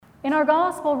In our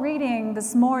gospel reading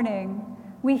this morning,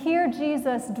 we hear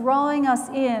Jesus drawing us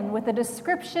in with a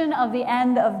description of the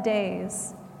end of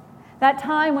days, that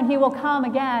time when he will come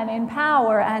again in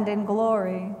power and in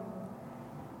glory.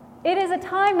 It is a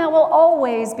time that will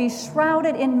always be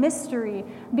shrouded in mystery,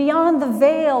 beyond the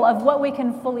veil of what we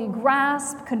can fully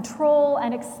grasp, control,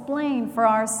 and explain for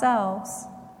ourselves.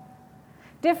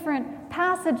 Different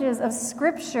passages of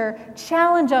Scripture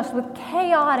challenge us with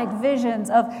chaotic visions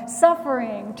of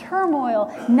suffering,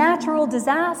 turmoil, natural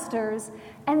disasters,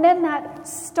 and then that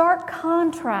stark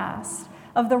contrast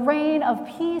of the reign of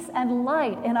peace and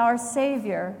light in our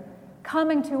Savior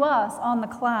coming to us on the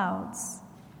clouds.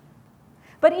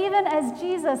 But even as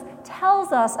Jesus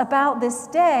tells us about this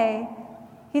day,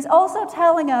 he's also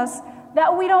telling us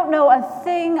that we don't know a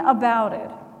thing about it.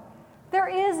 There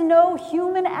is no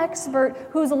human expert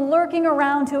who's lurking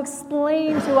around to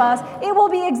explain to us, it will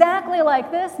be exactly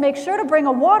like this. Make sure to bring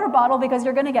a water bottle because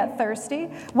you're going to get thirsty.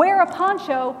 Wear a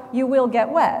poncho, you will get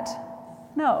wet.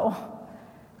 No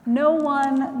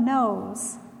one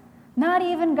knows. Not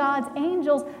even God's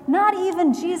angels, not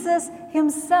even Jesus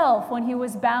himself when he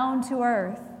was bound to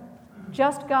earth.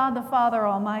 Just God the Father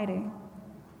Almighty.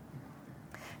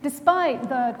 Despite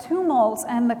the tumults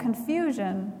and the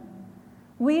confusion,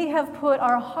 we have put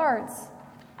our hearts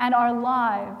and our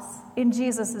lives in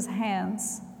Jesus'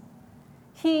 hands.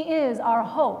 He is our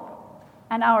hope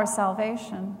and our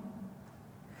salvation.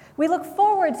 We look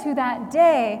forward to that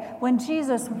day when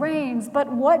Jesus reigns,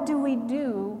 but what do we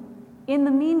do in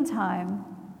the meantime?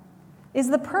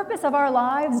 Is the purpose of our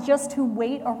lives just to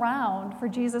wait around for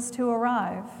Jesus to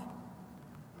arrive?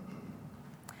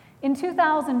 In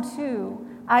 2002,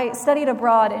 I studied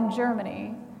abroad in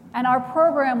Germany, and our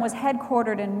program was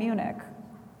headquartered in Munich.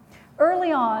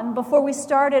 Early on, before we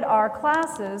started our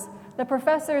classes, the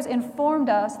professors informed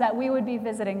us that we would be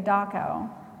visiting Dachau.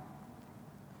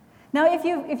 Now, if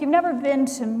you've never been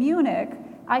to Munich,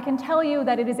 I can tell you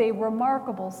that it is a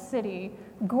remarkable city,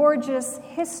 gorgeous,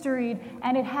 historied,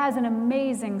 and it has an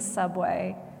amazing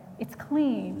subway. It's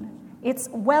clean, it's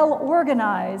well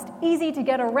organized, easy to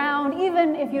get around,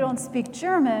 even if you don't speak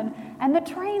German, and the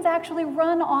trains actually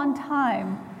run on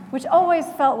time, which always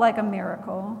felt like a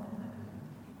miracle.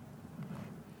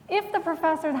 If the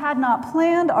professors had not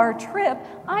planned our trip,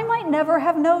 I might never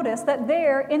have noticed that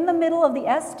there, in the middle of the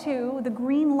S2, the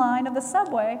green line of the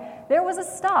subway, there was a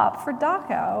stop for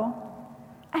Dachau.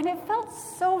 And it felt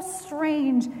so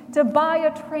strange to buy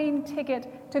a train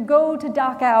ticket to go to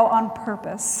Dachau on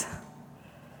purpose.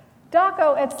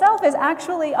 Dachau itself is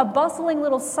actually a bustling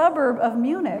little suburb of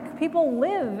Munich. People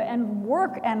live and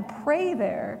work and pray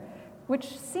there,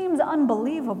 which seems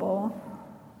unbelievable.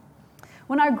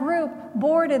 When our group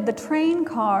boarded the train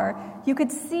car, you could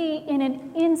see in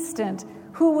an instant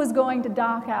who was going to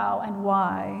Dachau and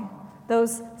why.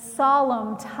 Those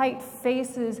solemn, tight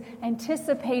faces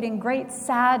anticipating great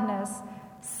sadness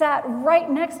sat right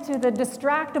next to the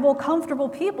distractible, comfortable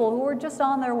people who were just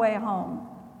on their way home.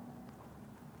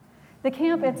 The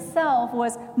camp itself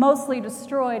was mostly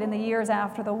destroyed in the years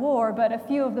after the war, but a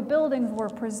few of the buildings were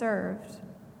preserved.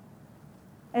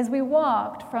 As we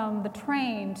walked from the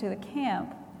train to the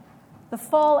camp, the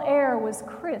fall air was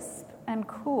crisp and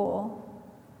cool.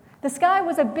 The sky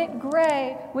was a bit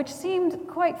gray, which seemed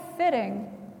quite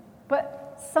fitting,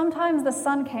 but sometimes the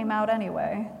sun came out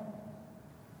anyway.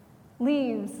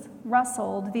 Leaves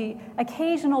rustled, the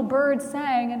occasional bird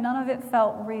sang, and none of it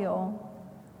felt real.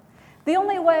 The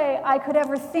only way I could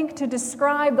ever think to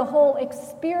describe the whole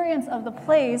experience of the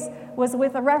place was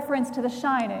with a reference to The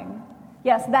Shining.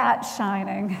 Yes, that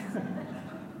Shining.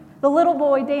 The little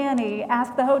boy, Danny,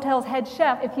 asked the hotel's head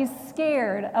chef if he's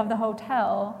scared of the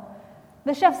hotel.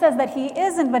 The chef says that he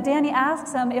isn't, but Danny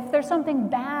asks him if there's something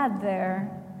bad there.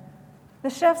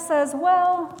 The chef says,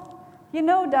 well, you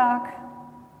know, Doc,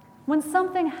 when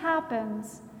something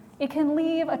happens, it can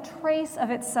leave a trace of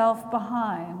itself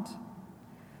behind.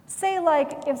 Say,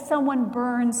 like, if someone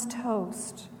burns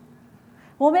toast.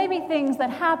 Well, maybe things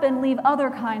that happen leave other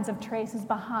kinds of traces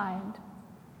behind.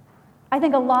 I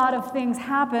think a lot of things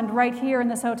happened right here in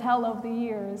this hotel over the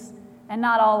years, and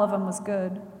not all of them was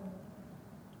good.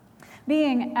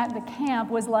 Being at the camp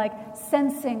was like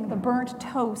sensing the burnt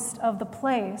toast of the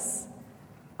place.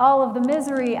 All of the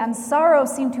misery and sorrow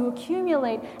seemed to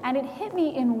accumulate, and it hit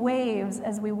me in waves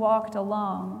as we walked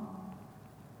along.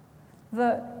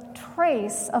 The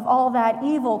trace of all that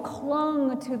evil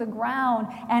clung to the ground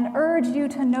and urged you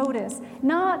to notice,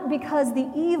 not because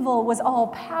the evil was all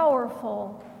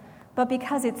powerful, but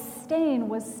because its stain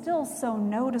was still so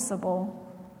noticeable.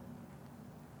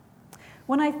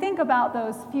 When I think about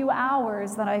those few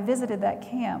hours that I visited that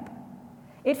camp,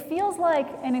 It feels like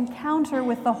an encounter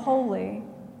with the holy.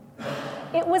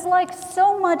 It was like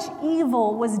so much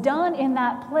evil was done in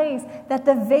that place that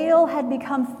the veil had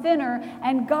become thinner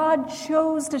and God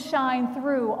chose to shine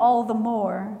through all the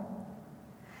more.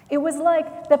 It was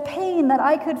like the pain that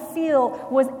I could feel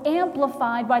was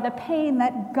amplified by the pain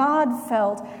that God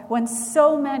felt when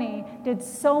so many did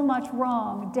so much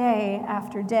wrong day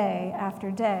after day after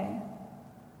day.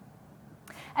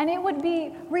 And it would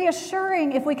be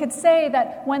reassuring if we could say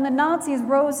that when the Nazis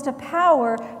rose to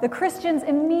power, the Christians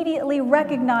immediately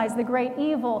recognized the great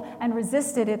evil and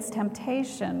resisted its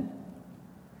temptation.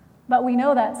 But we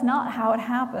know that's not how it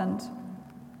happened.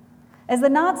 As the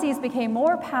Nazis became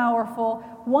more powerful,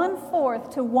 1/4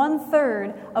 to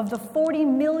 1/3 of the 40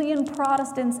 million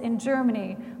Protestants in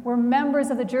Germany were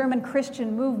members of the German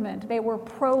Christian movement. They were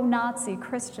pro-Nazi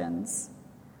Christians.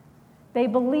 They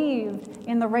believed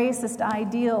in the racist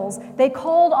ideals. They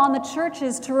called on the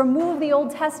churches to remove the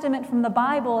Old Testament from the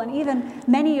Bible and even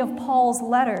many of Paul's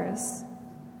letters.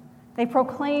 They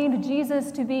proclaimed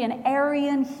Jesus to be an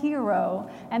Aryan hero,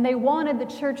 and they wanted the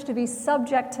church to be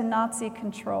subject to Nazi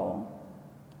control.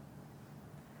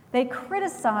 They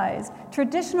criticized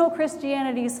traditional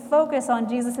Christianity's focus on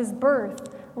Jesus'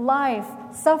 birth, life,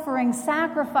 suffering,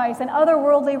 sacrifice, and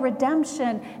otherworldly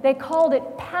redemption. They called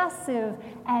it passive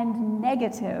and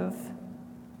negative.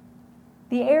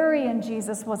 The Aryan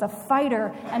Jesus was a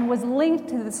fighter and was linked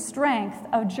to the strength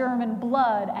of German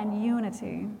blood and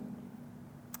unity.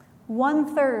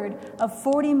 1/3 of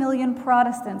 40 million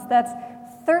Protestants, that's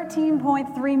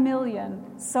 13.3 million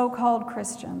so-called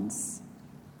Christians.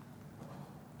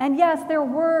 And yes, there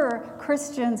were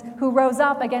Christians who rose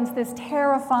up against this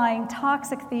terrifying,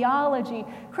 toxic theology,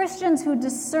 Christians who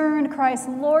discerned Christ's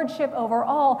lordship over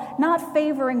all, not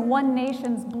favoring one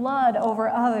nation's blood over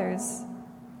others.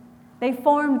 They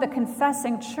formed the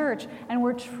confessing church and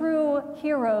were true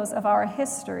heroes of our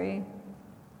history.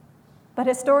 But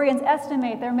historians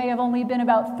estimate there may have only been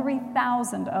about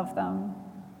 3,000 of them.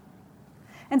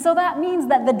 And so that means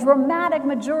that the dramatic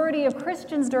majority of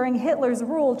Christians during Hitler's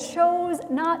rule chose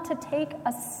not to take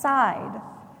a side.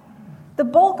 The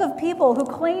bulk of people who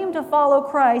claimed to follow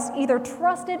Christ either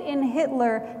trusted in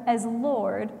Hitler as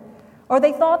Lord, or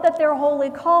they thought that their holy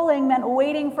calling meant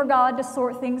waiting for God to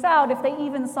sort things out if they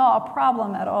even saw a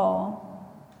problem at all.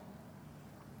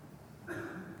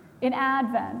 In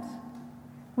Advent,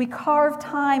 we carve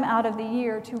time out of the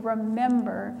year to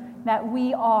remember that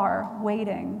we are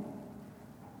waiting.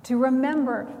 To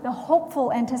remember the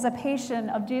hopeful anticipation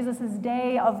of Jesus'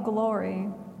 day of glory.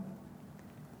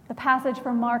 The passage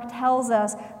from Mark tells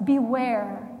us,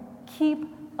 beware,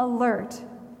 keep alert,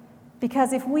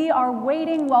 because if we are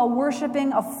waiting while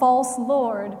worshiping a false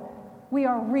Lord, we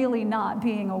are really not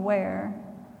being aware.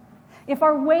 If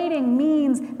our waiting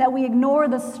means that we ignore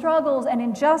the struggles and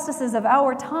injustices of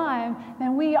our time,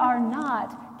 then we are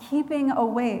not keeping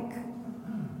awake.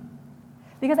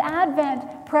 Because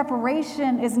Advent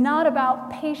preparation is not about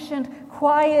patient,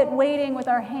 quiet waiting with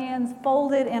our hands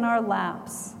folded in our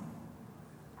laps.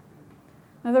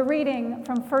 Now, the reading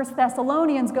from 1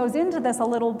 Thessalonians goes into this a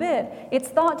little bit. It's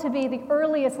thought to be the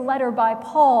earliest letter by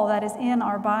Paul that is in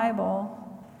our Bible.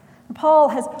 Paul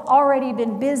has already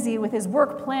been busy with his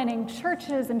work planning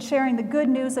churches and sharing the good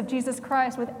news of Jesus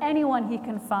Christ with anyone he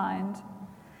can find.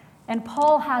 And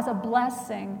Paul has a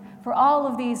blessing for all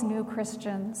of these new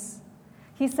Christians.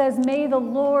 He says, "May the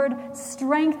Lord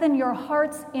strengthen your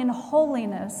hearts in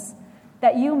holiness,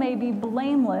 that you may be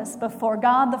blameless before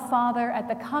God the Father at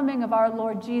the coming of our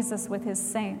Lord Jesus with his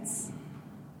saints."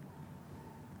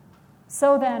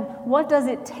 So then, what does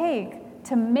it take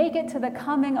to make it to the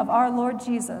coming of our Lord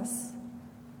Jesus?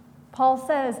 Paul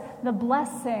says, the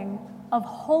blessing of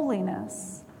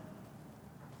holiness.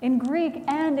 In Greek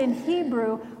and in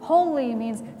Hebrew, holy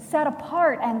means set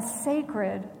apart and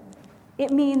sacred. It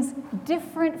means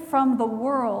different from the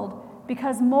world,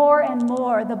 because more and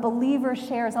more the believer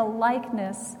shares a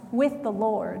likeness with the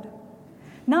Lord.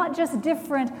 Not just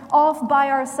different, off by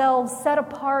ourselves, set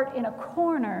apart in a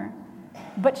corner,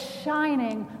 but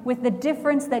shining with the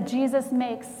difference that Jesus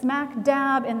makes smack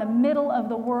dab in the middle of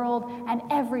the world and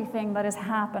everything that is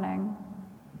happening.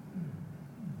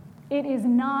 It is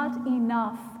not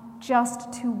enough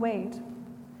just to wait.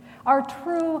 Our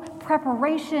true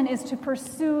preparation is to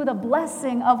pursue the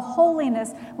blessing of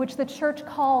holiness, which the church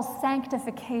calls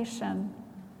sanctification.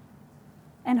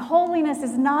 And holiness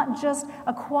is not just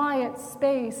a quiet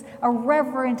space, a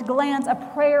reverent glance, a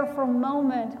prayerful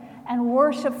moment, and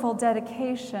worshipful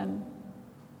dedication.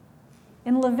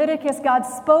 In Leviticus, God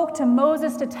spoke to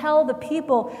Moses to tell the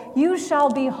people, "You shall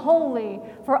be holy,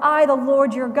 for I, the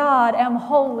Lord your God, am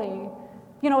holy."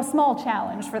 A small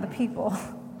challenge for the people.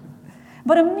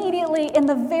 But immediately in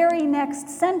the very next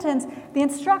sentence, the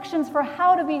instructions for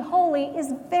how to be holy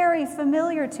is very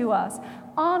familiar to us.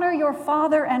 Honor your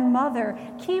father and mother.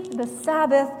 Keep the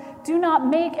Sabbath. Do not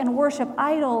make and worship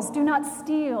idols. Do not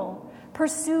steal.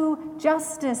 Pursue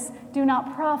justice. Do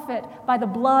not profit by the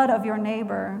blood of your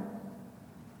neighbor.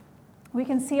 We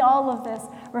can see all of this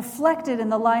reflected in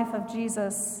the life of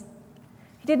Jesus.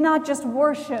 He did not just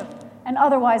worship and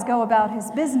otherwise go about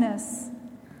his business.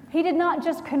 He did not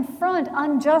just confront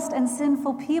unjust and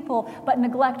sinful people, but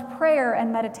neglect prayer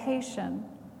and meditation.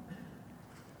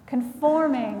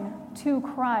 Conforming to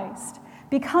Christ,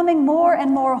 becoming more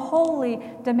and more holy,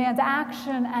 demands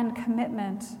action and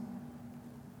commitment.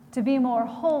 To be more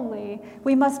holy,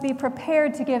 we must be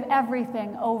prepared to give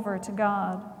everything over to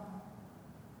God.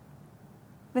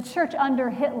 The church under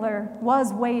Hitler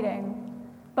was waiting,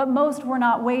 but most were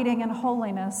not waiting in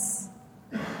holiness.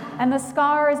 And the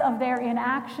scars of their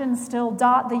inaction still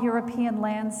dot the European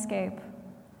landscape.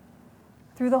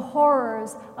 Through the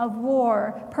horrors of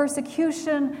war,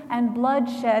 persecution, and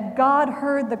bloodshed, God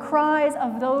heard the cries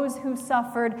of those who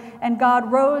suffered, and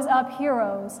God rose up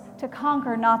heroes to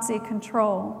conquer Nazi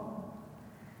control.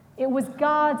 It was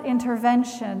God's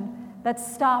intervention that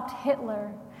stopped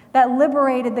Hitler, that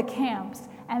liberated the camps,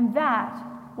 and that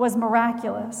was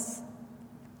miraculous.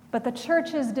 But the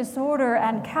church's disorder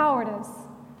and cowardice,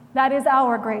 that is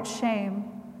our great shame.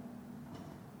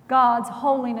 God's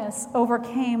holiness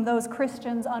overcame those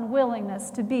Christians' unwillingness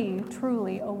to be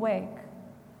truly awake.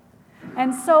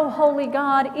 And so, holy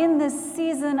God, in this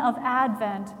season of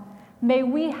Advent, may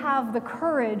we have the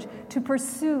courage to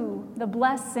pursue the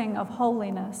blessing of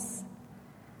holiness.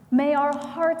 May our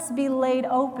hearts be laid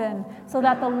open so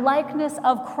that the likeness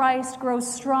of Christ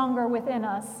grows stronger within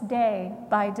us day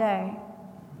by day.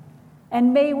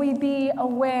 And may we be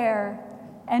aware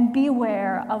and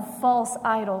beware of false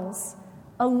idols,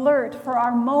 alert for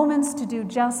our moments to do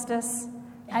justice,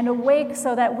 and awake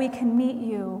so that we can meet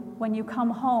you when you come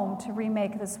home to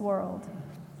remake this world.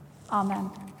 Amen.